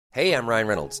Hey, I'm Ryan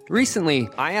Reynolds. Recently,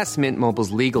 I asked Mint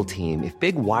Mobile's legal team if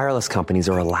big wireless companies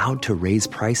are allowed to raise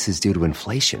prices due to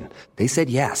inflation. They said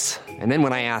yes. And then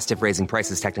when I asked if raising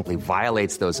prices technically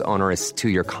violates those onerous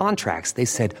two-year contracts, they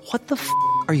said, "What the f***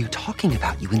 are you talking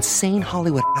about, you insane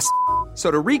Hollywood ass?" So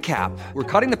to recap, we're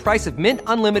cutting the price of Mint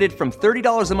Unlimited from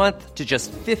 $30 a month to just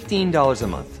 $15 a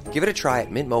month. Give it a try at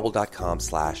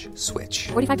mintmobile.com/switch.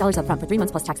 $45 up front for 3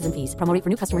 months plus taxes and fees. Promo rate for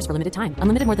new customers for limited time.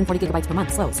 Unlimited more than 40 gigabytes per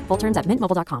month. Slows full terms at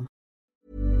mintmobile.com.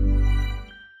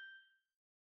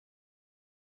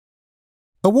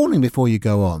 A warning before you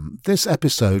go on. This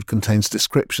episode contains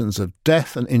descriptions of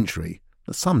death and injury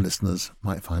that some listeners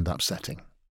might find upsetting.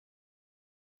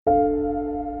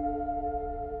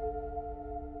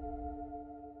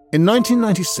 In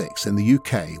 1996 in the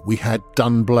UK, we had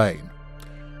Dunblane.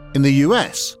 In the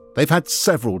US, they've had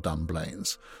several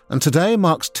Dunblanes, and today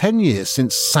marks 10 years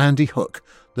since Sandy Hook,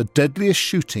 the deadliest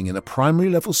shooting in a primary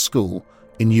level school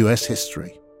in US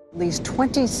history. At least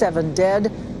 27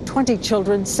 dead, 20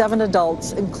 children, 7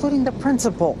 adults, including the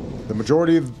principal. The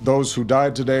majority of those who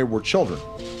died today were children.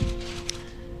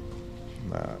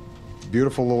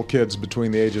 Beautiful little kids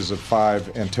between the ages of 5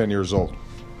 and 10 years old.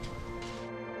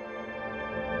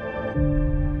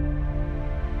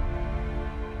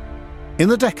 In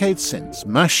the decades since,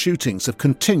 mass shootings have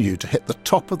continued to hit the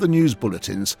top of the news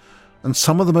bulletins, and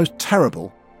some of the most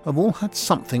terrible have all had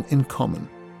something in common.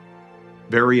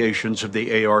 Variations of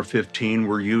the AR-15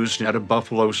 were used at a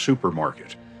Buffalo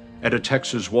supermarket, at a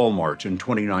Texas Walmart in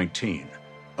 2019,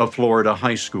 a Florida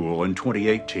high school in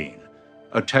 2018,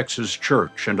 a Texas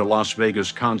church and a Las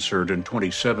Vegas concert in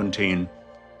 2017,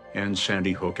 and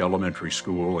Sandy Hook Elementary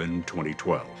School in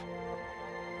 2012.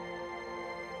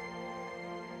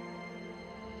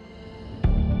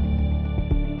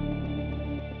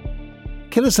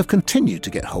 Killers have continued to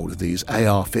get hold of these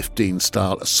AR-15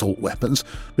 style assault weapons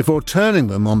before turning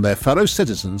them on their fellow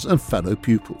citizens and fellow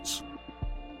pupils.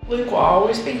 Luke will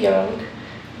always be young.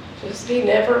 Just he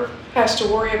never has to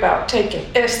worry about taking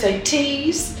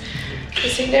SATs,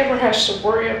 because he never has to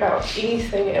worry about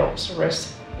anything else the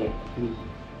rest of him.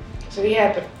 So he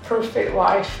had the perfect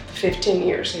life the 15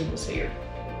 years he was here.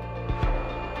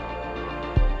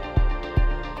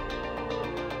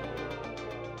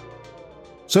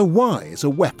 So why is a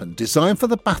weapon designed for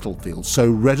the battlefield so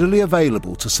readily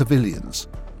available to civilians?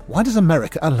 Why does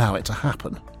America allow it to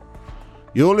happen?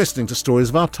 You're listening to Stories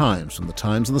of Our Times from the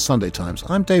Times and the Sunday Times.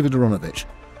 I'm David Aronovich.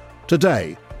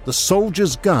 Today, the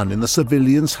soldier's gun in the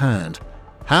civilian's hand.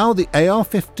 How the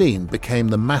AR-15 became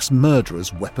the mass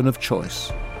murderer's weapon of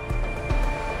choice.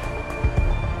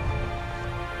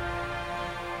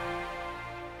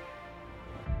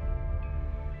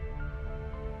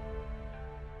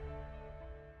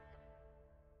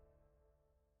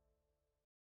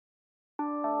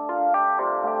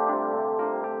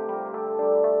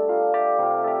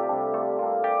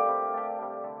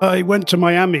 I went to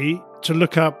Miami to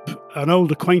look up an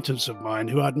old acquaintance of mine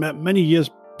who I'd met many years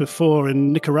before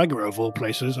in Nicaragua, of all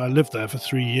places. I lived there for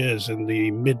 3 years in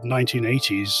the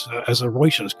mid-1980s as a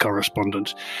Reuters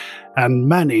correspondent. And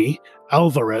Manny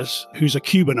Alvarez, who's a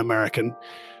Cuban-American,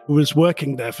 was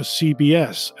working there for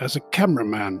CBS as a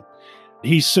cameraman.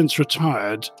 He's since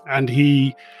retired, and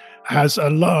he has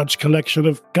a large collection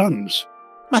of guns.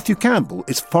 Matthew Campbell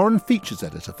is foreign features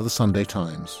editor for the Sunday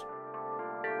Times.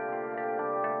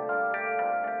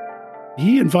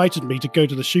 He invited me to go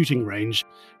to the shooting range,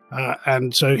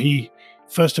 and so he,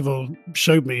 first of all,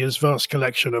 showed me his vast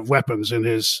collection of weapons in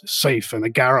his safe in a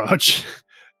garage.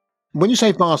 When you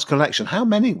say vast collection, how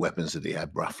many weapons did he have,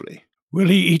 roughly? Well,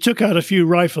 he took out a few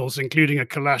rifles, including a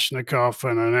Kalashnikov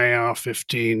and an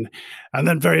AR-15, and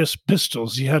then various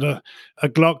pistols. He had a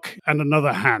Glock and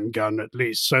another handgun, at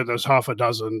least, so there's half a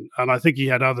dozen, and I think he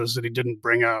had others that he didn't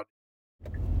bring out.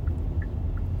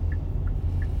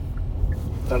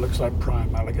 That looks like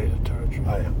prime alligator territory.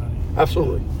 Oh, yeah.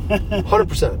 Absolutely.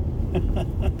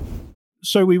 100%.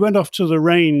 So we went off to the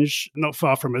range not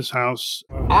far from his house.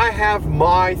 I have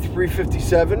my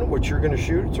 .357, which you're going to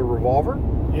shoot. It's a revolver.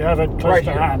 You have it close right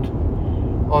to here. hand.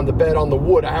 On the bed, on the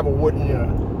wood. I have a wooden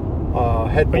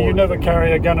headboard. But you never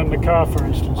carry a gun in the car, for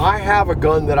instance. I have a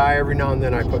gun that every now and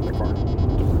then I put in the car.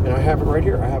 And I have it right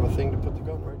here. I have a thing to put the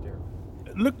gun right there.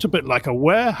 It looked a bit like a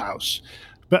warehouse.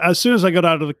 But as soon as I got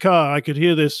out of the car, I could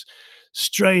hear this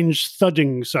strange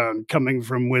thudding sound coming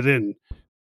from within.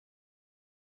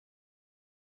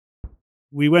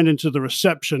 We went into the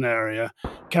reception area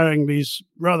carrying these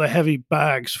rather heavy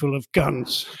bags full of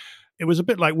guns. It was a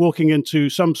bit like walking into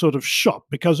some sort of shop,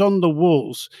 because on the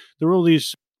walls there were all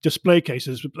these display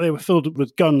cases, but they were filled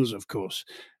with guns, of course.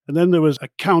 And then there was a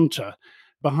counter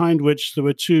behind which there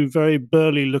were two very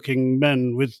burly-looking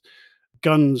men with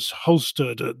guns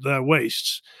holstered at their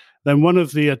waists. Then one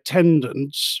of the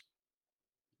attendants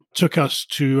took us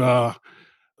to our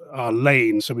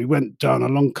lane. So we went down a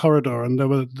long corridor, and there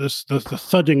were the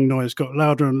thudding noise got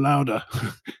louder and louder.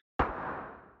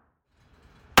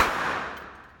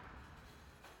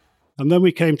 And then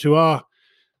we came to our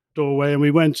doorway, and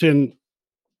we went in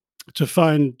to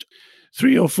find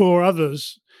 3 or 4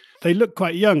 others. They looked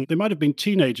quite young. They might have been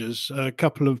teenagers, a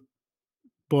couple of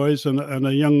boys and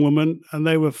a young woman, and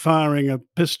they were firing a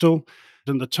pistol,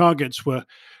 and the targets were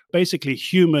basically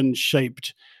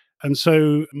human-shaped. And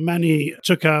so Manny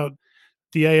took out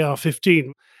the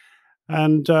AR-15,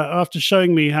 and after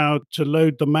showing me how to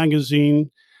load the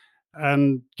magazine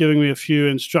and giving me a few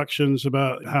instructions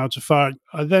about how to fire it,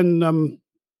 I then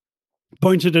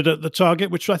pointed it at the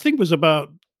target, which I think was about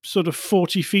sort of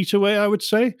 40 feet away, I would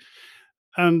say,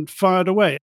 and fired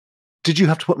away. Did you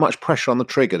have to put much pressure on the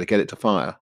trigger to get it to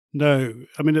fire? No.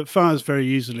 I mean, it fires very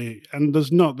easily, and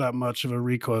there's not that much of a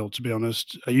recoil, to be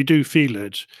honest. You do feel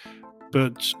it,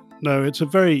 but no, it's a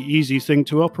very easy thing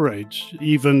to operate.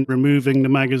 Even removing the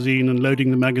magazine and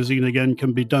loading the magazine again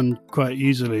can be done quite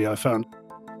easily, I found.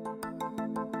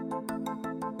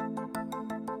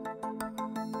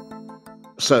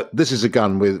 So this is a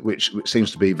gun which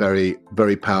seems to be very,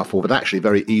 very powerful, but actually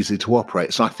very easy to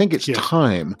operate. So I think it's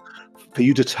time for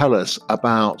you to tell us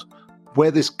about where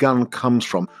this gun comes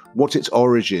from, what its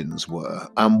origins were,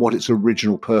 and what its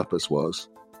original purpose was.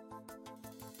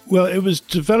 Well, it was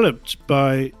developed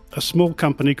by a small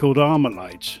company called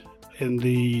Armalite in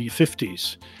the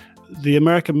 50s. The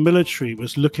American military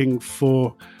was looking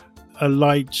for a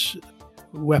light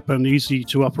weapon, easy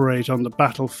to operate on the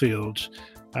battlefield,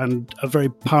 and a very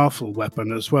powerful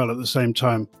weapon as well at the same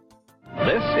time.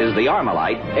 This is the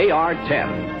Armalite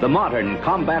AR-10, the modern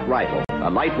combat rifle, a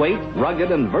lightweight,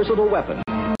 rugged, and versatile weapon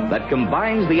that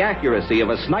combines the accuracy of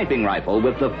a sniping rifle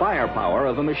with the firepower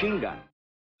of a machine gun.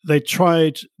 They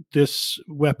tried this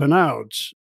weapon out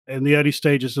in the early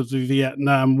stages of the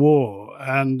Vietnam War,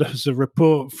 and there's a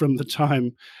report from the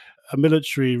time, a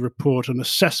military report, an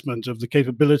assessment of the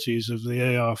capabilities of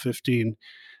the AR-15.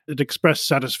 It expressed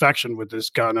satisfaction with this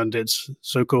gun and its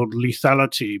so-called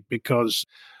lethality because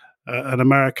an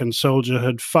American soldier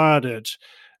had fired it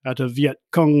at a Viet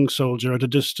Cong soldier at a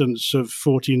distance of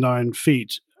 49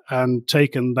 feet and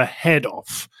taken the head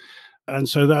off. And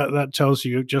so that tells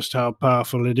you just how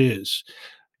powerful it is.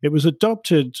 It was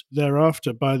adopted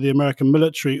thereafter by the American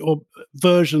military, or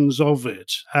versions of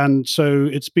it. And so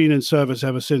it's been in service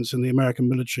ever since in the American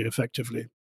military, effectively.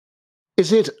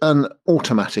 Is it an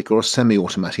automatic or a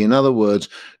semi-automatic? In other words,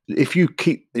 if you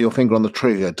keep your finger on the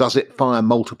trigger, does it fire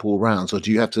multiple rounds, or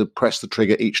do you have to press the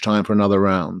trigger each time for another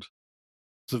round?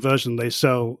 The version they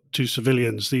sell to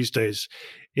civilians these days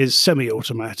is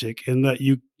semi-automatic in that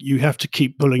you have to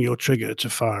keep pulling your trigger to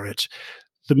fire it.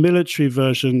 The military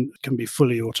version can be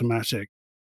fully automatic.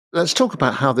 Let's talk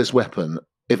about how this weapon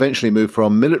eventually moved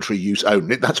from military use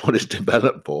only, that's what it's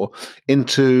developed for,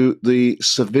 into the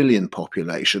civilian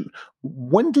population.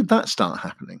 When did that start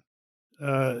happening?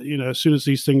 As soon as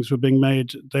these things were being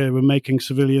made, they were making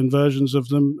civilian versions of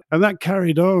them. And that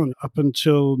carried on up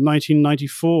until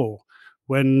 1994,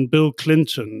 when Bill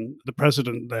Clinton, the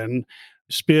president then,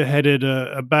 spearheaded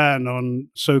a ban on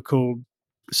so-called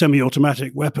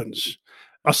semi-automatic weapons.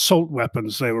 Assault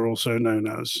weapons, they were also known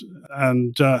as.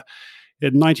 And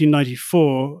in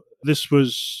 1994, this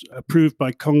was approved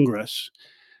by Congress,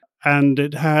 and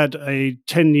it had a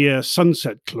 10-year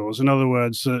sunset clause. In other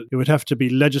words, it would have to be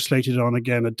legislated on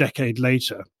again a decade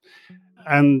later.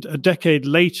 And a decade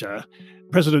later,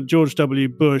 President George W.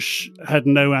 Bush had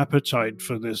no appetite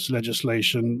for this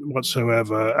legislation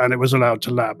whatsoever, and it was allowed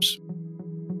to lapse.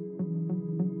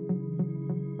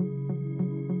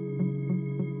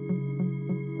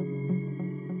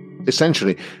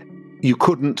 Essentially, you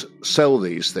couldn't sell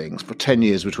these things for 10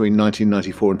 years between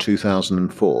 1994 and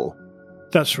 2004.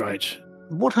 That's right.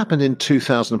 What happened in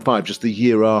 2005, just the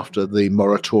year after the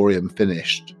moratorium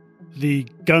finished? The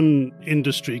gun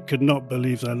industry could not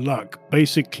believe their luck.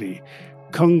 Basically,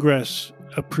 Congress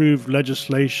approved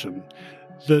legislation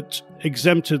that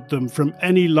exempted them from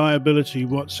any liability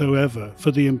whatsoever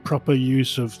for the improper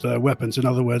use of their weapons. In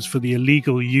other words, for the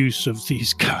illegal use of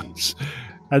these guns.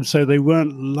 And so they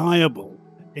weren't liable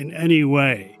in any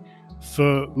way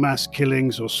for mass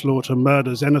killings or slaughter,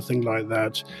 murders, anything like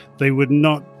that. They would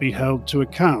not be held to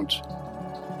account.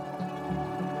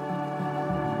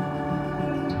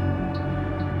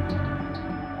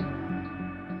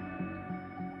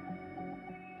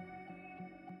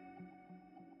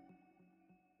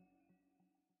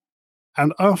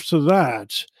 And after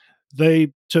that,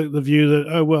 they took the view that,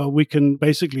 oh, well, we can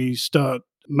basically start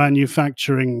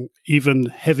manufacturing even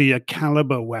heavier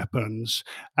caliber weapons,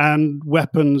 and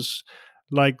weapons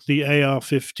like the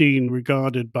AR-15,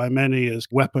 regarded by many as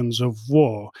weapons of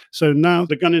war. So now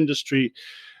the gun industry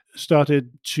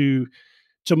started to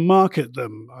market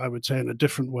them, I would say, in a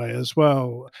different way as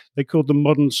well. They called them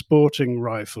modern sporting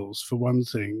rifles, for one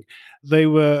thing. They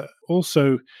were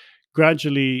also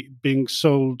gradually being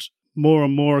sold more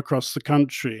and more across the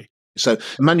country. So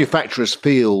manufacturers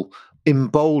feel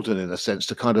emboldened, in a sense,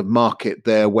 to kind of market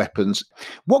their weapons.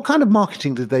 What kind of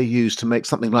marketing did they use to make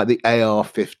something like the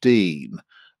AR-15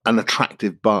 an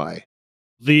attractive buy?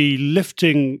 The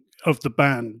lifting of the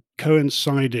ban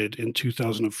coincided in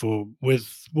 2004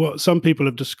 with what some people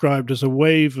have described as a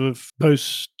wave of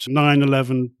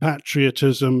post-9/11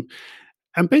 patriotism.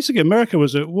 And basically, America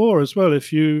was at war as well.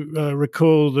 If you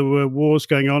recall, there were wars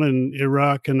going on in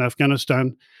Iraq and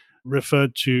Afghanistan,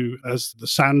 referred to as the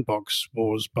sandbox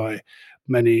wars by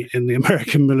many in the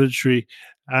American military.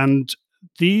 And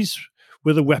these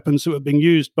were the weapons that were being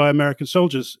used by American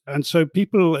soldiers. And so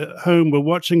people at home were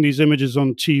watching these images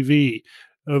on TV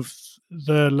of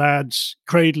the lads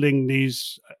cradling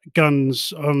these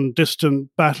guns on distant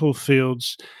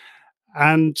battlefields.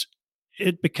 And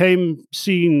it became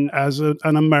seen as an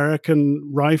American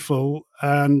rifle,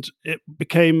 and it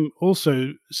became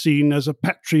also seen as a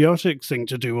patriotic thing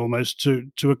to do, almost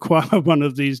to acquire one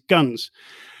of these guns.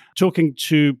 Talking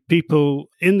to people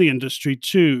in the industry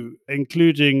too,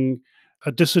 including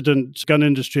a dissident gun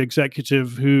industry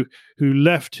executive who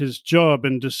left his job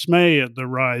in dismay at the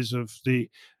rise of the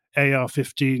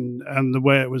AR-15 and the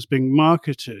way it was being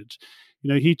marketed.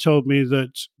 You know, he told me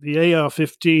that the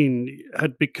AR-15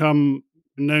 had become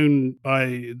known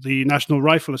by the National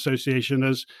Rifle Association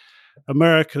as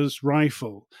America's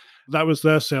rifle. That was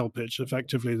their sale pitch,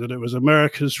 effectively, that it was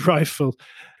America's rifle.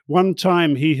 One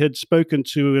time he had spoken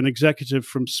to an executive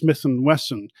from Smith &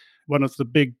 Wesson, one of the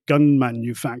big gun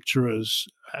manufacturers,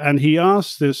 and he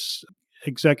asked this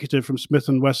executive from Smith &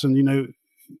 Wesson, you know,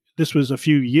 this was a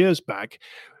few years back,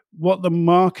 what the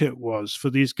market was for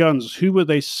these guns. Who were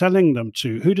they selling them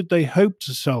to? Who did they hope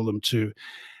to sell them to?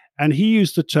 And he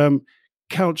used the term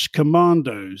couch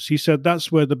commandos. He said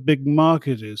that's where the big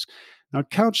market is. Now,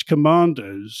 couch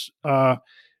commandos are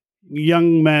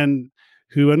young men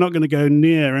who are not going to go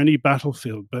near any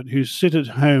battlefield, but who sit at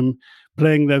home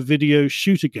playing their video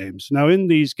shooter games. Now, in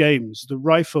these games, the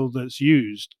rifle that's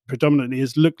used predominantly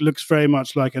looks very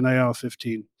much like an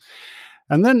AR-15.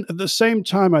 And then at the same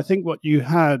time, I think what you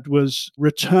had was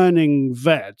returning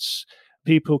vets,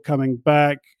 people coming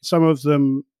back, some of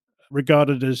them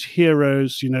regarded as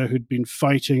heroes, you know, who'd been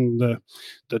fighting the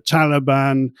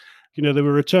Taliban. You know, they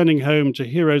were returning home to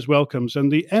heroes' welcomes. And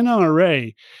the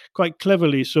NRA quite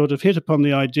cleverly sort of hit upon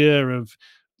the idea of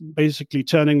basically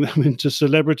turning them into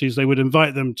celebrities. They would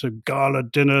invite them to gala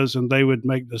dinners and they would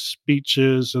make the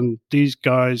speeches. And these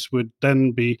guys would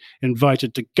then be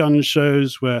invited to gun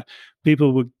shows where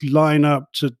people would line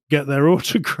up to get their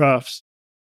autographs.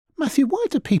 Matthew, why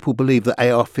do people believe that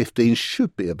AR-15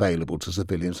 should be available to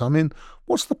civilians? I mean,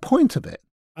 what's the point of it?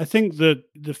 I think that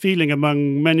the feeling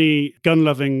among many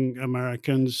gun-loving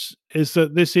Americans is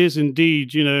that this is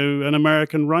indeed, you know, an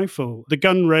American rifle. The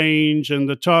gun range and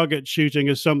the target shooting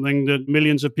is something that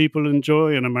millions of people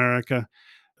enjoy in America.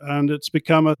 And it's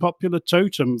become a popular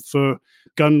totem for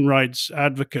gun rights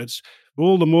advocates,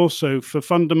 all the more so for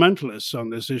fundamentalists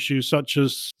on this issue, such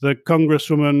as the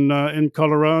congresswoman in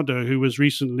Colorado who was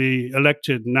recently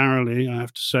elected, narrowly, I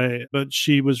have to say, but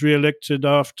she was re-elected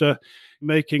after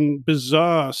making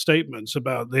bizarre statements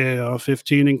about the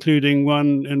AR-15, including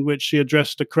one in which she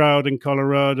addressed a crowd in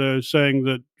Colorado saying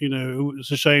that, you know, it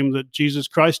was a shame that Jesus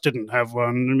Christ didn't have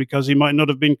one because he might not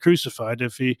have been crucified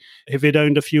if he'd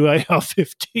owned a few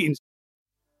AR-15s.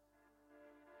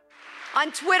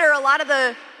 On Twitter, a lot of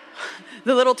the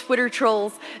little Twitter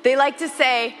trolls, they like to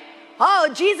say,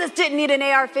 oh, Jesus didn't need an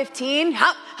AR-15.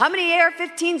 How many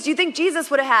AR-15s do you think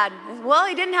Jesus would have had? Well,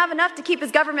 he didn't have enough to keep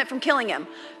his government from killing him.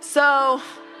 So,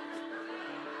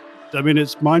 I mean,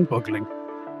 it's mind-boggling.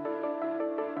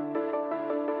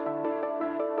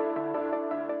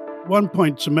 One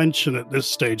point to mention at this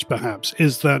stage, perhaps,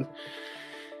 is that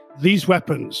these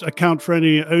weapons account for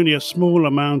only a small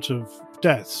amount of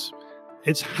deaths.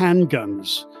 It's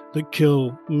handguns that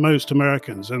kill most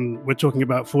Americans, and we're talking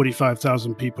about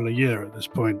 45,000 people a year at this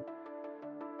point.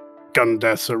 Gun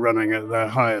deaths are running at their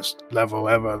highest level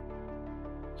ever.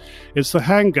 It's the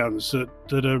handguns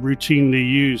that are routinely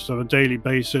used on a daily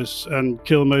basis and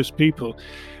kill most people.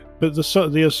 But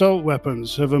the assault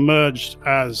weapons have emerged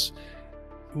as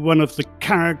one of the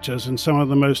characters in some of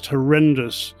the most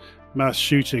horrendous mass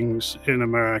shootings in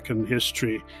American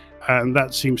history, and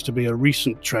that seems to be a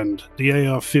recent trend. The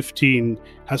AR-15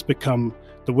 has become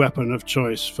the weapon of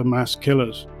choice for mass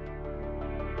killers.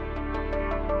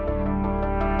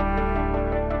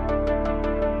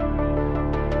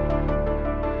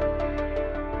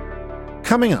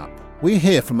 Coming up, we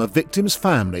hear from a victim's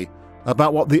family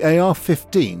about what the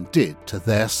AR-15 did to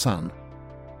their son.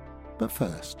 But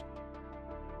first...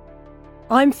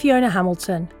 I'm Fiona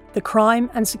Hamilton, the crime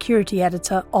and security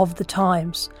editor of The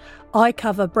Times. I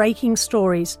cover breaking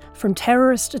stories from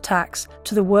terrorist attacks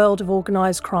to the world of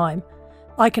organised crime.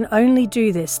 I can only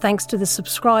do this thanks to the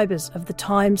subscribers of The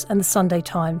Times and The Sunday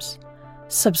Times.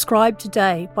 Subscribe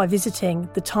today by visiting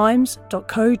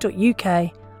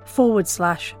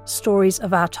thetimes.co.uk/stories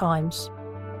of our times.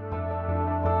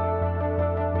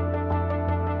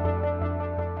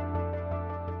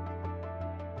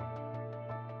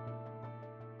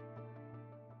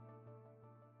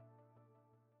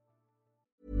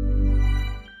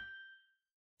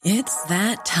 It's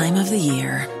that time of the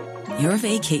year. Your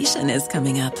vacation is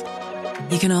coming up.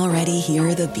 You can already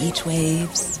hear the beach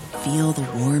waves, feel the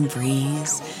warm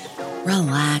breeze,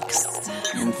 relax,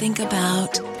 and think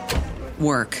about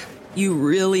work. You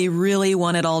really, really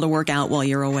want it all to work out while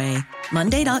you're away.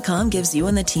 Monday.com gives you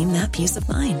and the team that peace of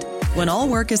mind. When all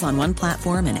work is on one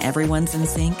platform and everyone's in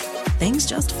sync, things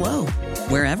just flow.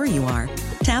 Wherever you are,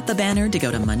 tap the banner to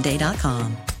go to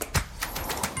Monday.com.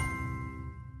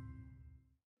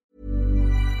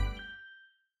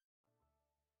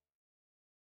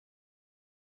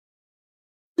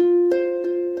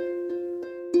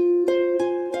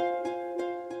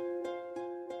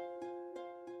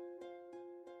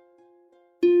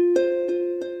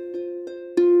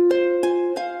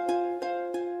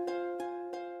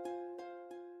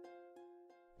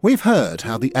 We've heard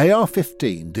how the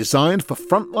AR-15, designed for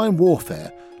frontline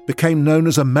warfare, became known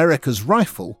as America's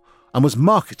rifle and was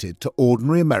marketed to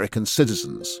ordinary American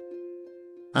citizens.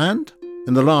 And,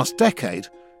 in the last decade,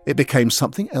 it became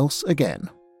something else again.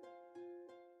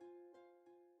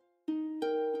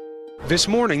 This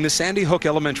morning, the Sandy Hook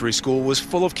Elementary School was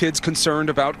full of kids concerned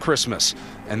about Christmas.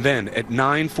 And then, at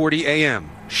 9:40 a.m.,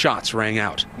 shots rang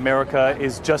out. America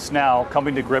is just now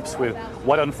coming to grips with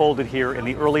what unfolded here in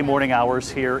the early morning hours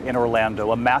here in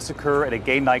Orlando, a massacre at a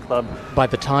gay nightclub. By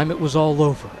the time it was all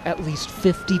over, at least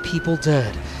 50 people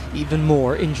dead, even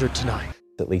more injured tonight.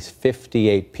 At least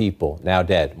 58 people now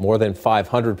dead, more than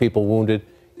 500 people wounded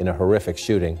in a horrific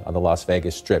shooting on the Las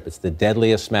Vegas Strip. It's the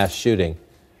deadliest mass shooting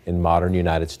in modern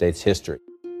United States history.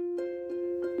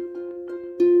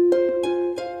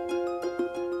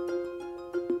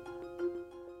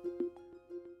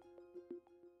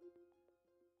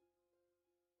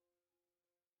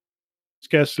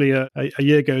 Scarcely a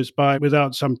year goes by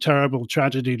without some terrible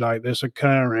tragedy like this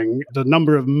occurring. The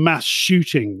number of mass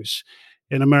shootings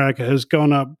in America has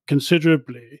gone up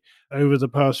considerably over the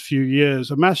past few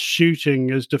years. A mass shooting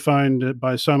is defined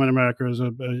by some in America as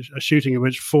a shooting in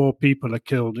which 4 people are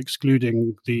killed,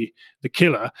 excluding the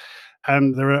killer.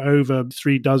 And there are over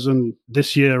 36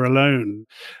 this year alone.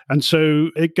 And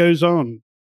so it goes on.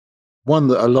 One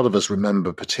that a lot of us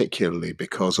remember particularly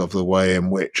because of the way in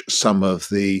which some of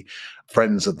the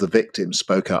friends of the victims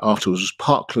spoke out afterwards was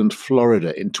Parkland,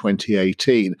 Florida in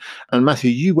 2018. And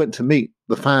Matthew, you went to meet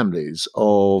the families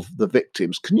of the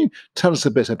victims. Can you tell us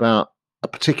a bit about a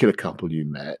particular couple you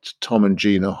met, Tom and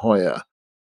Gina Hoyer?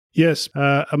 Yes,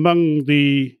 among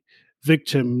the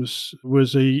victims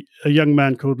was a young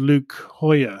man called Luke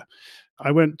Hoyer.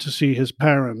 I went to see his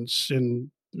parents in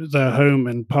their home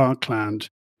in Parkland.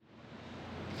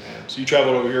 So you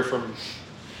traveled over here from...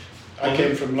 I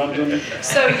came from London.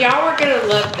 So y'all are going to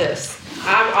love this.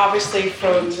 I'm obviously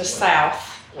from the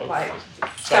South, like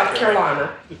South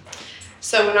Carolina.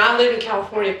 So when I lived in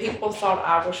California, people thought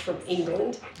I was from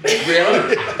England.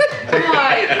 Really? I'm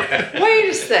like, wait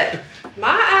a sec.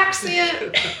 My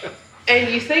accent,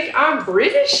 and you think I'm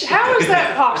British? How is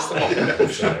that possible?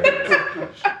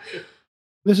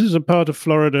 This is a part of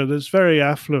Florida that's very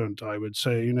affluent, I would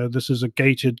say. You know, this is a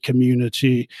gated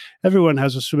community. Everyone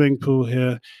has a swimming pool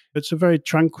here. It's a very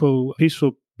tranquil,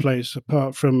 peaceful place,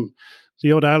 apart from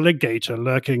the odd alligator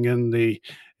lurking in the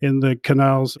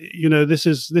canals. You know, this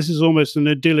is almost an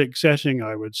idyllic setting,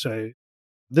 I would say.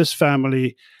 This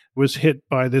family was hit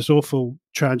by this awful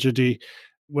tragedy.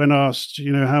 When asked,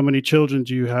 you know, how many children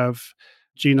do you have?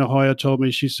 Gina Hoyer told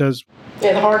me, she says,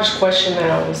 yeah, the hardest question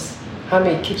now is, how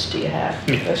many kids do you have?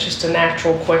 That's just a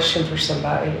natural question for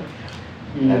somebody.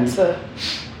 That's the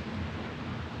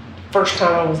first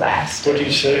time I was asked. What do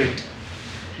you say?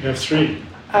 You have 3.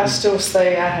 I still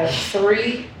say I have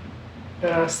 3,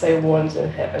 and I say one's in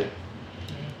heaven.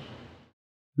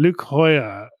 Luke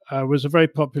Hoyer was a very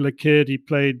popular kid. He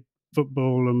played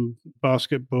football and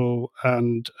basketball,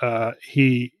 and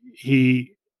he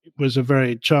was a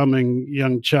very charming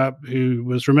young chap who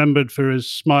was remembered for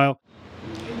his smile.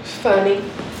 He was funny.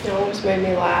 He always made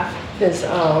me laugh. His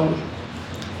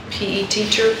PE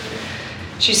teacher,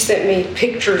 she sent me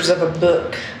pictures of a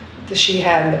book that she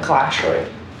had in the classroom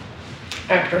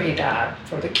after he died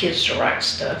for the kids to write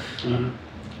stuff.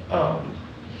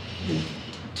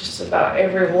 Just about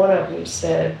every one of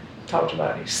them talked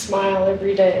about his smile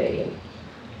every day and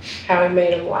how he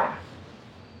made them laugh.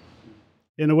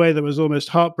 In a way that was almost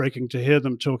heartbreaking to hear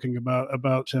them talking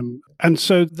about him. And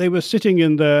so they were sitting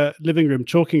in their living room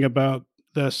talking about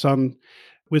their son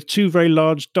with two very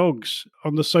large dogs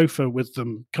on the sofa with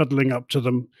them, cuddling up to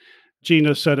them.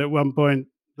 Gina said at one point,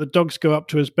 the dogs go up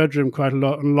to his bedroom quite a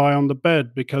lot and lie on the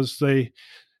bed because they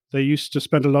used to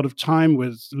spend a lot of time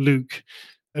with Luke,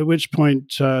 at which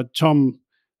point Tom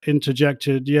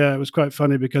interjected, it was quite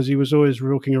funny because he was always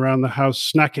walking around the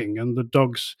house snacking and the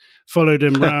dogs followed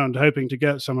him around hoping to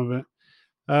get some of it.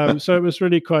 So it was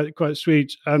really quite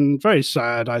sweet and very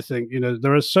sad, I think.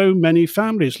 There are so many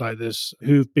families like this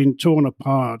who've been torn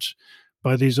apart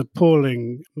by these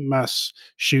appalling mass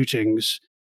shootings.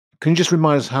 Can you just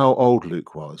remind us how old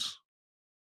Luke was?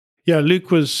 Yeah,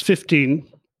 Luke was 15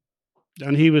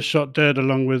 and he was shot dead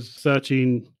along with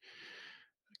 13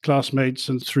 classmates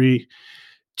and 3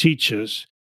 teachers.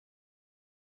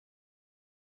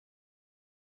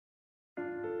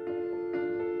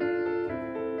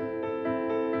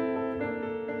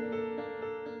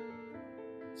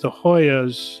 The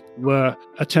Hoyers were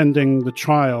attending the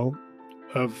trial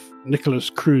of Nicholas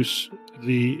Cruz,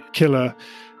 the killer,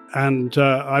 and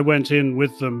I went in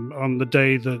with them on the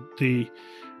day that the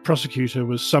prosecutor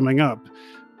was summing up.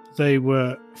 They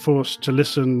were forced to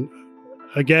listen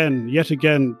yet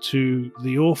again, to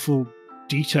the awful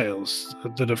details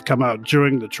that have come out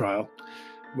during the trial,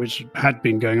 which had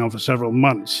been going on for several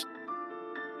months.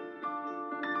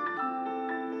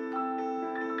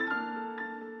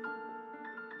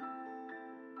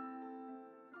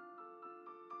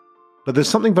 But there's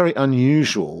something very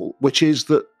unusual, which is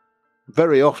that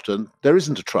very often there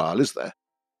isn't a trial, is there?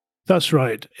 That's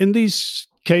right. In these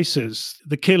cases,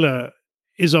 the killer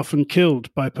is often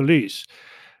killed by police.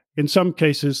 In some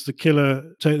cases, the killer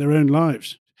take their own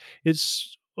lives.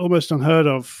 It's almost unheard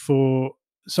of for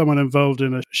someone involved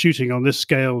in a shooting on this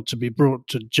scale to be brought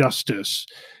to justice.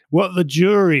 What the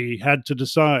jury had to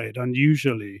decide,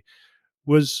 unusually,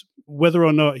 was whether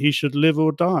or not he should live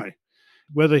or die,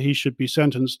 whether he should be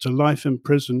sentenced to life in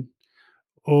prison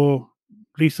or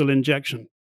lethal injection.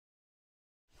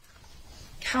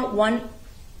 Count 1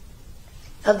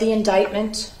 of the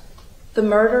indictment, the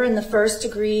murder in the first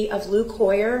degree of Luke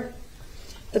Hoyer,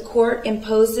 the court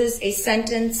imposes a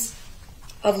sentence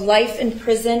of life in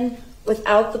prison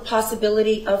without the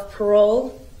possibility of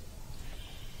parole.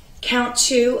 Count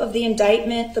 2 of the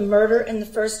indictment, the murder in the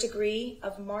first degree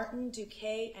of Martin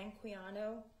Duque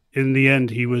Anquiano. In the end,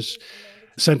 he was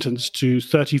sentenced to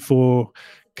 34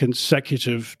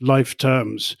 consecutive life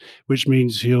terms, which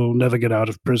means he'll never get out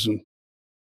of prison.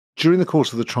 During the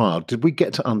course of the trial, did we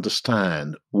get to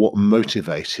understand what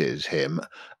motivated him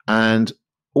and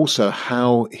also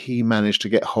how he managed to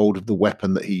get hold of the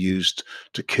weapon that he used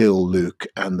to kill Luke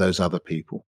and those other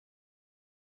people?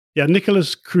 Yeah,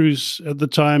 Nicholas Cruz, at the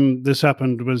time this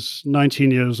happened, was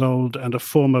 19 years old and a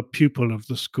former pupil of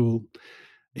the school.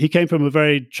 He came from a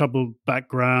very troubled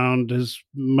background. His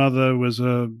mother was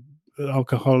an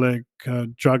alcoholic,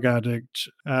 drug addict,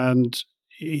 and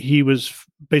he was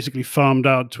basically farmed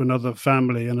out to another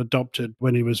family and adopted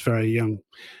when he was very young.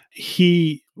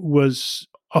 He was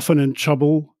often in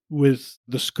trouble with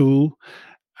the school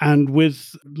and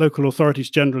with local authorities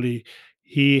generally.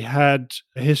 He had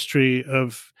a history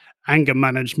of anger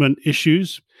management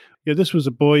issues. This was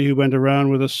a boy who went around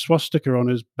with a swastika on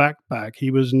his backpack. He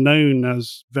was known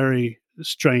as very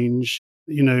strange.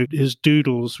 His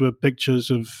doodles were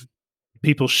pictures of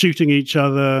people shooting each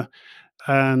other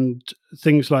and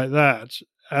things like that.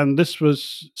 And this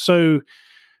was so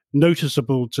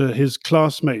noticeable to his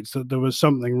classmates that there was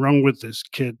something wrong with this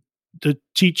kid. The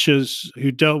teachers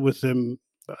who dealt with him,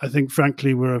 I think,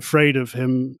 frankly, were afraid of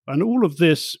him. And all of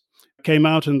this came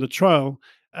out in the trial.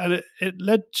 And it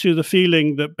led to the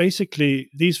feeling that basically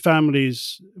these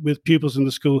families with pupils in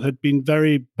the school had been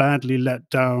very badly let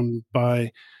down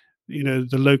by, the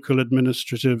local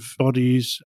administrative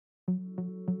bodies.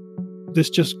 This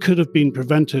just could have been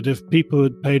prevented if people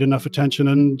had paid enough attention.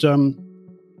 And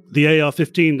the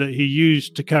AR-15 that he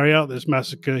used to carry out this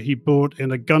massacre, he bought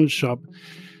in a gun shop.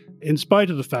 in spite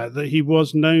of the fact that he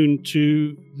was known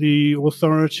to the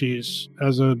authorities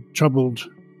as a troubled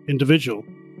individual.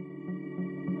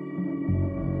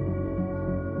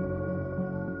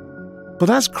 But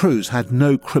as Cruz had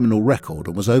no criminal record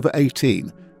and was over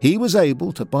 18, he was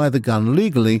able to buy the gun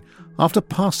legally after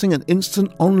passing an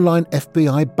instant online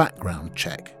FBI background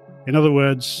check. In other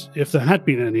words, if there had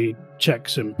been any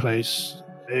checks in place,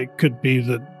 it could be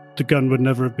that the gun would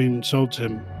never have been sold to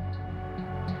him.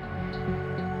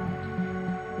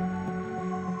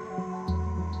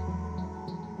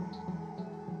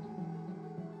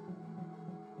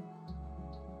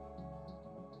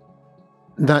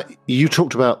 Now, you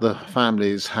talked about the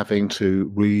families having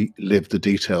to relive the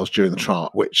details during the trial,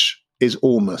 which is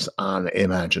almost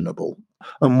unimaginable.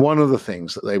 And one of the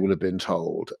things that they will have been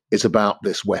told is about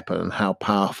this weapon and how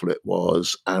powerful it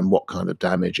was and what kind of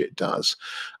damage it does.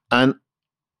 And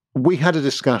we had a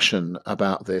discussion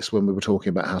about this when we were talking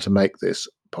about how to make this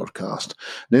podcast.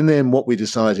 And in the end, what we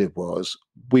decided was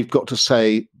we've got to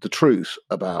say the truth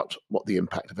about what the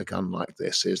impact of a gun like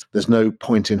this is. There's no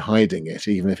point in hiding it,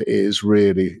 even if it is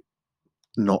really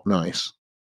not nice.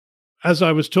 As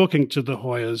I was talking to the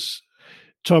Hoyers,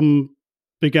 Tom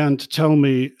began to tell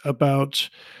me about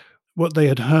what they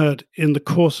had heard in the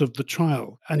course of the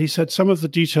trial. And he said some of the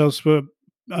details were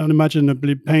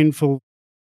unimaginably painful.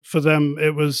 For them,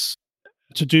 it was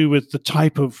to do with the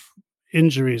type of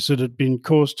injuries that had been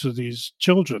caused to these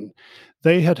children.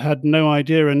 They had had no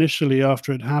idea initially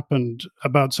after it happened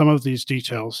about some of these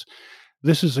details.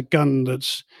 This is a gun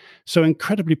that's so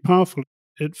incredibly powerful.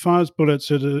 It fires bullets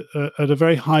at a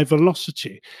very high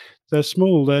velocity. They're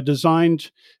small. They're designed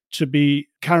to be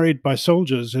carried by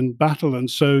soldiers in battle,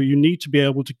 and so you need to be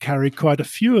able to carry quite a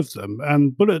few of them.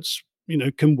 And bullets,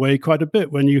 can weigh quite a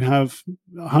bit when you have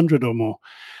 100 or more.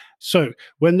 So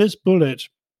when this bullet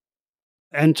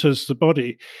enters the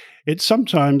body, it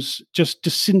sometimes just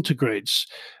disintegrates.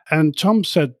 And Tom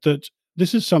said that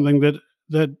this is something that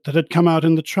had come out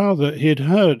in the trial that he had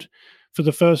heard for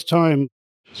the first time.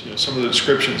 Some of the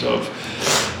descriptions of,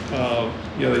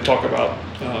 they talk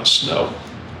about snow,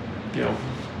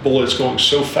 bullets going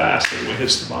so fast that when it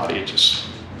hits the body, it just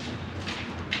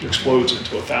explodes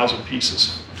into 1,000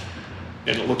 pieces.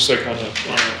 And it looks like on an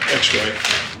x-ray,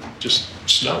 just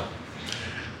snow.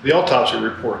 The autopsy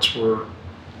reports were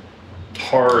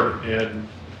hard and,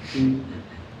 and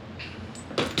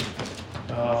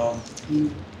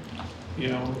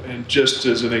just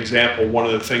as an example, one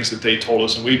of the things that they told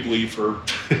us, and we believe for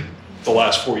the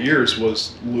last 4 years,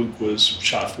 was Luke was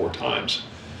shot 4 times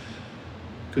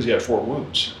because he had 4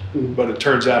 wounds. Mm-hmm. But it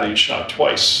turns out he was shot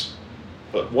twice.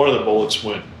 But one of the bullets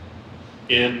went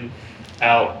in,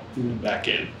 out, and back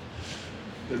in.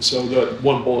 And so the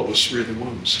one bullet was 3 of the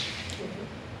wounds.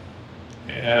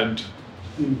 And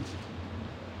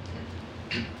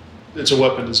it's a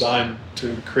weapon designed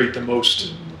to create the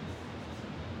most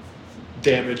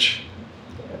damage,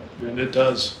 and it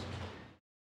does.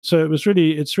 So it's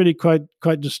really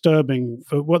quite disturbing.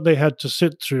 For what they had to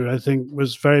sit through, I think,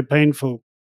 was very painful.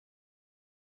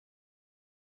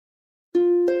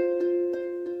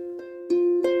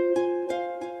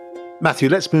 Matthew,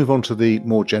 let's move on to the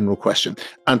more general question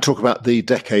and talk about the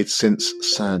decades since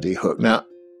Sandy Hook. Now,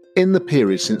 in the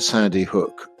period since Sandy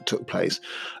Hook took place,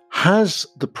 has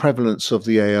the prevalence of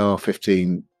the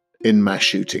AR-15 in mass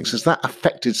shootings, has that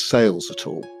affected sales at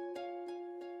all?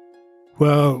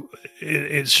 Well,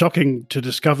 it's shocking to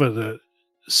discover that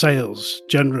sales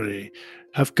generally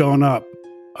have gone up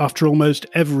after almost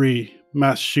every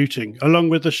mass shooting, along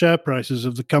with the share prices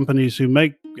of the companies who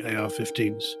make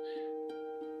AR-15s.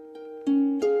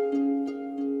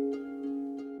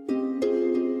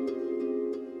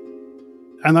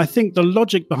 And I think the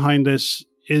logic behind this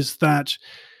is that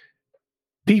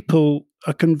people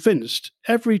are convinced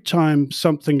every time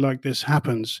something like this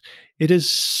happens, it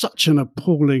is such an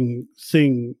appalling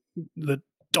thing that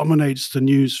dominates the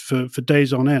news for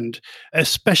days on end,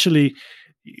 especially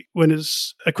when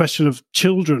it's a question of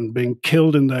children being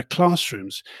killed in their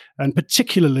classrooms, and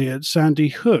particularly at Sandy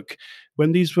Hook,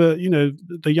 when these were,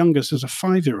 the youngest is a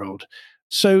 5-year-old.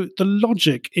 So the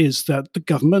logic is that the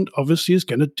government obviously is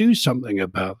going to do something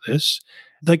about this.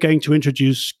 They're going to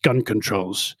introduce gun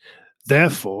controls.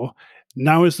 Therefore,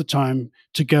 now is the time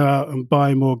to go out and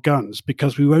buy more guns,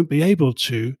 because we won't be able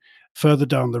to further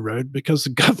down the road because the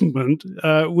government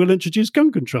will introduce gun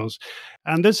controls.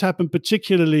 And this happened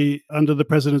particularly under the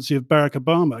presidency of Barack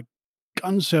Obama.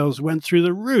 Gun sales went through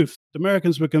the roof. The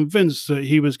Americans were convinced that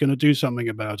he was going to do something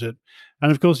about it.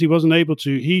 And of course, he wasn't able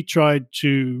to. He tried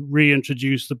to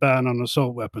reintroduce the ban on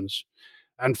assault weapons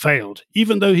and failed,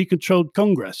 even though he controlled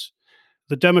Congress.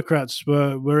 The Democrats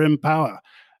were in power.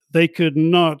 they could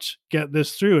not get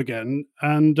this through again.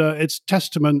 And it's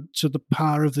testament to the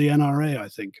power of the NRA, I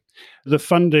think. The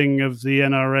funding of the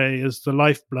NRA is the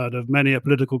lifeblood of many a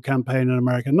political campaign in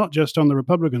America, not just on the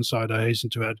Republican side, I hasten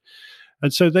to add.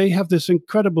 And so they have this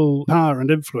incredible power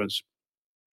and influence.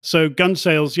 So gun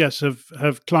sales, yes,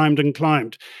 have climbed and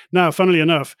climbed. Now, funnily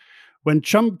enough, when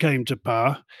Trump came to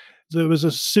power, there was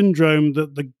a syndrome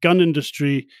that the gun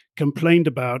industry complained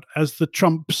about as the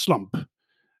Trump slump.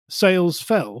 Sales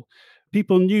fell.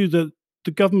 People knew that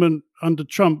the government under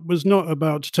Trump was not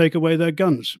about to take away their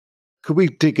guns. Could we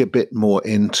dig a bit more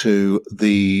into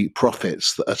the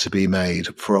profits that are to be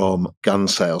made from gun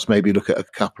sales? Maybe look at a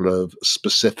couple of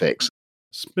specifics.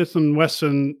 Smith &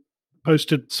 Wesson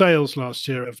posted sales last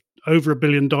year of over $1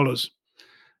 billion.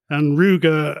 And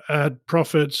Ruger had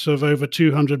profits of over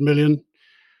 $200 million.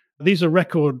 These are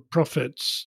record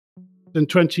profits. In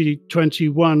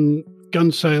 2021,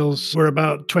 gun sales were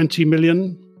about 20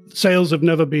 million. Sales have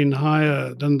never been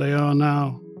higher than they are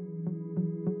now.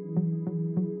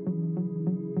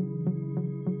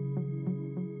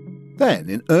 Then,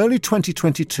 in early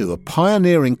 2022, a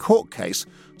pioneering court case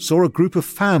saw a group of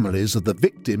families of the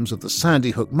victims of the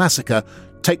Sandy Hook massacre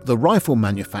take the rifle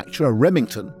manufacturer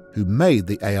Remington, who made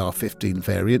the AR-15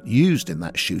 variant used in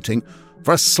that shooting,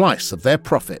 for a slice of their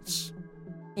profits.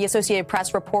 The Associated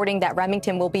Press reporting that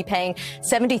Remington will be paying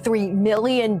 $73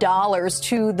 million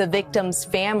to the victims'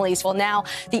 families. Well, now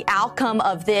the outcome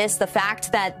of this, the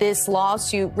fact that this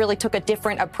lawsuit really took a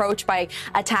different approach by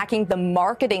attacking the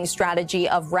marketing strategy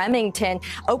of Remington,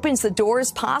 opens the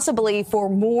doors possibly for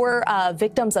more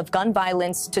victims of gun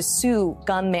violence to sue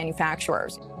gun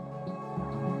manufacturers.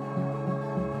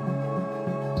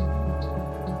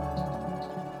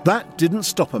 That didn't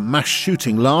stop a mass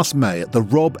shooting last May at the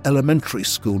Robb Elementary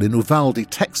School in Uvalde,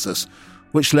 Texas,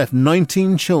 which left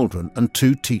 19 children and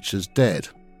 2 teachers dead.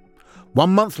 1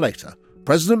 month later,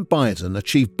 President Biden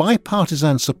achieved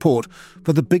bipartisan support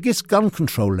for the biggest gun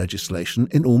control legislation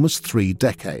in almost 3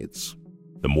 decades.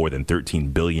 The more than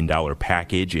 $13 billion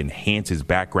package enhances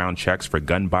background checks for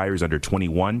gun buyers under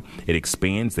 21. It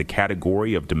expands the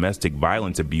category of domestic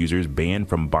violence abusers banned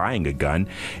from buying a gun.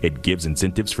 It gives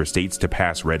incentives for states to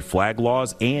pass red flag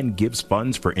laws and gives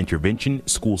funds for intervention,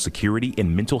 school security,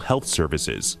 and mental health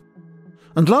services.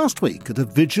 And last week, at a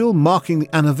vigil marking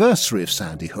the anniversary of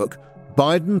Sandy Hook,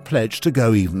 Biden pledged to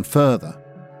go even further.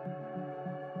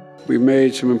 We've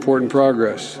made some important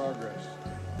progress,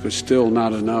 but still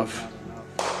not enough.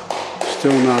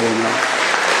 Still not enough.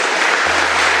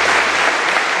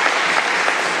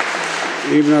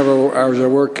 Even as our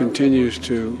work continues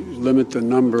to limit the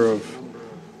number of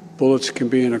bullets that can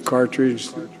be in a cartridge,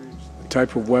 the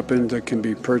type of weapon that can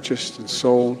be purchased and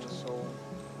sold,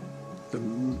 the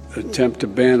attempt to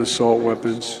ban assault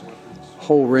weapons, a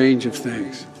whole range of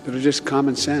things that are just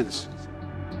common sense.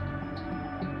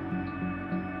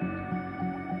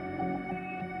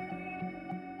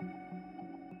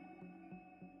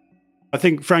 I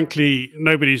think, frankly,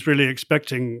 nobody's really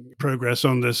expecting progress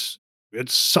on this.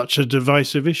 It's such a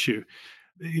divisive issue.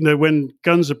 You know, when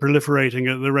guns are proliferating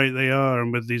at the rate they are,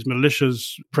 and with these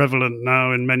militias prevalent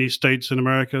now in many states in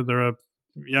America, there are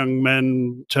young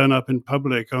men turn up in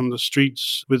public on the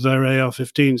streets with their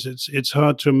AR-15s. It's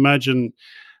hard to imagine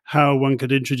how one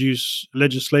could introduce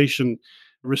legislation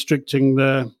restricting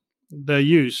their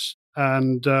use.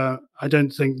 And I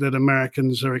don't think that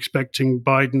Americans are expecting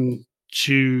Biden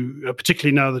to,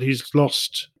 particularly now that he's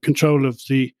lost control of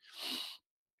the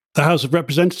House of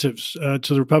Representatives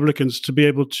to the Republicans, to be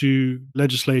able to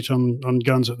legislate on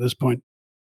guns at this point.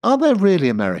 Are there really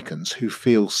Americans who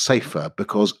feel safer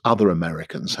because other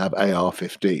Americans have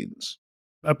AR-15s?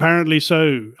 Apparently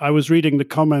so. I was reading the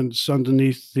comments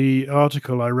underneath the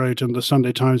article I wrote in the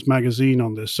Sunday Times Magazine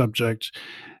on this subject.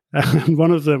 And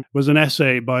one of them was an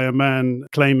essay by a man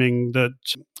claiming that,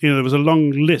 there was a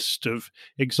long list of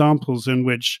examples in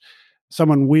which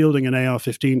someone wielding an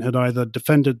AR-15 had either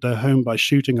defended their home by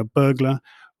shooting a burglar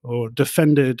or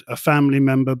defended a family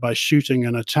member by shooting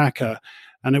an attacker.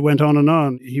 And it went on and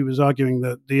on. He was arguing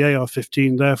that the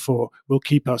AR-15, therefore, will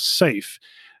keep us safe.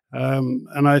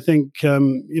 And I think,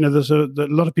 there's a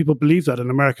lot of people believe that in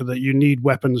America, that you need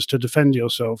weapons to defend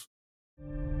yourself.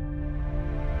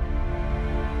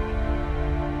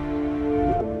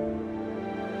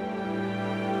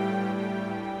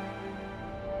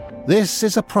 This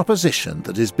is a proposition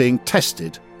that is being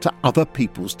tested to other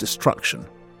people's destruction.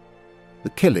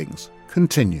 The killings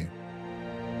continue.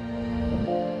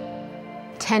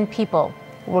 10 people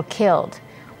were killed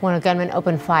when a gunman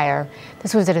opened fire.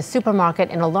 This was at a supermarket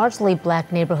in a largely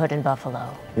black neighborhood in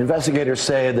Buffalo. Investigators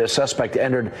say the suspect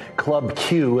entered Club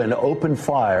Q and opened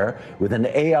fire with an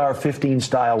AR-15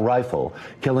 style rifle,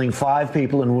 killing 5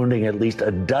 people and wounding at least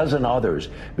a dozen others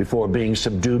before being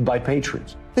subdued by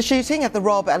patrons. The shooting at the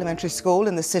Robb Elementary School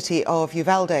in the city of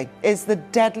Uvalde is the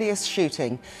deadliest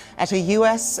shooting at a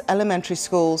U.S. elementary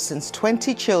school since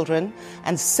 20 children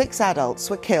and 6 adults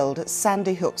were killed at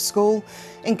Sandy Hook School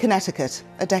in Connecticut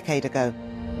a decade ago.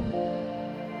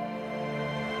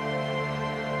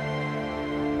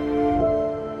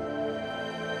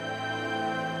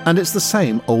 And it's the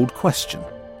same old question.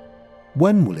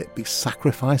 When will it be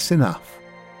sacrifice enough?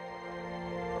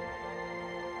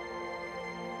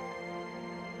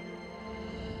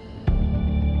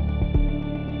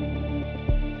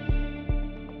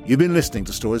 You've been listening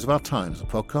to Stories of Our Times, a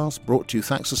podcast brought to you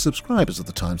thanks to subscribers of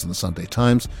The Times and The Sunday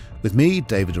Times, with me,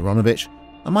 David Aronovich,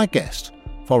 and my guest,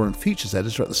 foreign features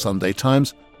editor at The Sunday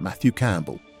Times, Matthew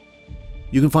Campbell.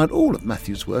 You can find all of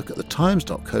Matthew's work at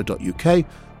thetimes.co.uk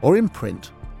or in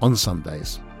print on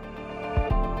Sundays.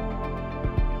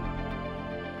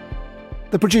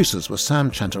 The producers were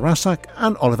Sam Chantarasak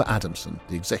and Oliver Adamson.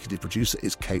 The executive producer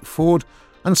is Kate Ford,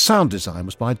 and sound design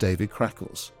was by David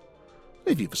Crackles.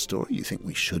 If you have a story you think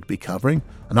we should be covering,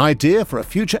 an idea for a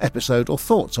future episode, or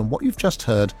thoughts on what you've just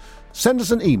heard, send us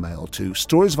an email to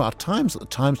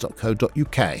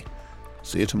storiesofourtimes@thetimes.co.uk.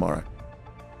 See you tomorrow.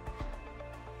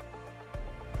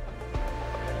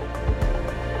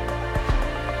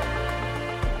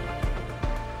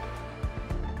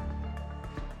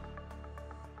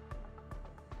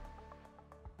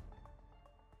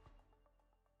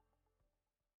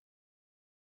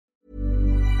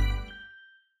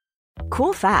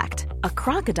 Cool fact, a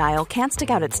crocodile can't stick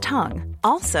out its tongue.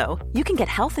 Also, you can get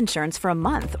health insurance for a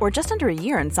month or just under a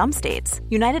year in some states.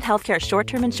 United Healthcare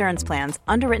short-term insurance plans,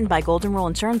 underwritten by Golden Rule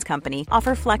Insurance Company,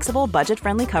 offer flexible,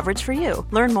 budget-friendly coverage for you.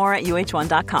 Learn more at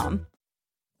UH1.com.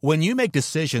 When you make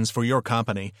decisions for your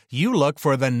company, you look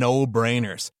for the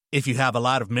no-brainers. If you have a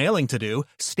lot of mailing to do,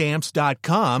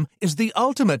 Stamps.com is the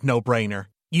ultimate no-brainer.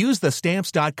 Use the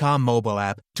Stamps.com mobile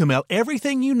app to mail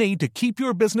everything you need to keep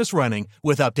your business running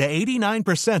with up to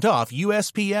 89% off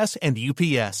USPS and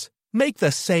UPS. Make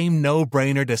the same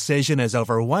no-brainer decision as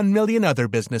over 1 million other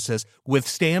businesses with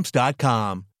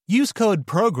Stamps.com. Use code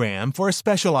PROGRAM for a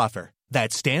special offer.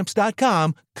 That's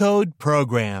Stamps.com, code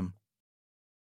PROGRAM.